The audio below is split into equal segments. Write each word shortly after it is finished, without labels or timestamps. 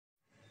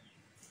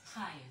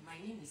My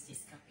name is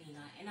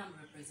Peinnah and I'm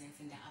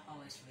representing the Upper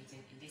West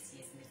region in this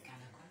year's Miss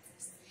Ghana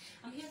contest.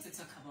 I'm here to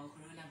talk about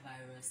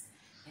coronavirus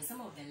and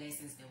some of the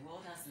lessons the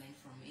world has learned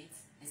from it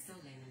and still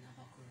learning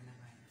about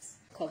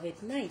coronavirus.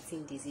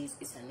 Covid-19 disease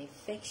is an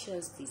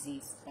infectious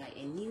disease by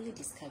a newly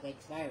discovered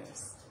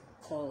virus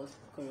called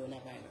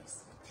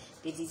coronavirus.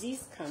 The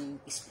disease can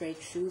be spread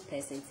through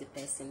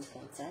person-to-person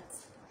contact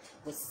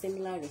with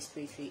similar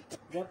respiratory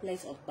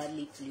droplets of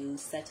bodily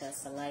fluids such as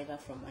saliva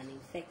from an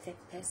infected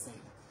person.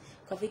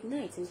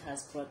 Covid-19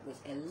 has brought with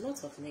a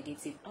lot of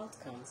negative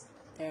outcomes,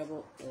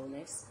 terrible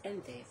illness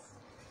and death.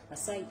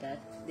 Aside that,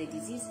 the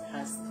disease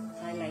has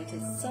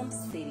highlighted some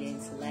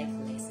salient life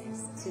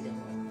lessons to the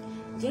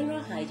world.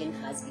 General hygiene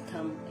has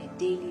become a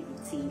daily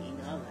routine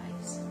in our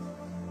lives.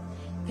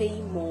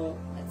 Paying more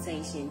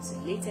attention to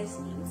latest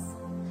needs,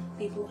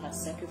 people have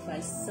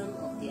sacrificed some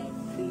of their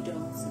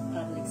freedom to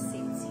public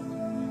safety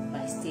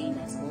by staying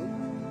at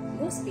home.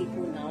 Most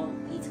people now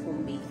eat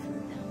homemade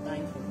food and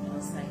buy from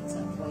outside to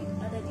avoid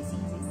other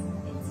diseases,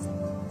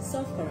 and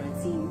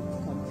self-quarantine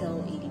compel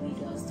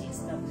individuals to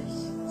establish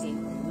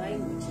an online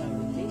mutual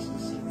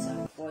relationship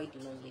to avoid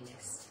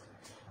loneliness.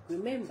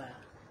 Remember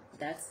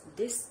that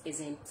this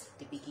isn't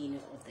the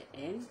beginning of the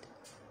end.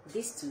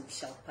 This too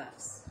shall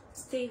pass.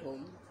 Stay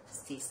home,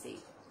 stay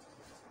safe.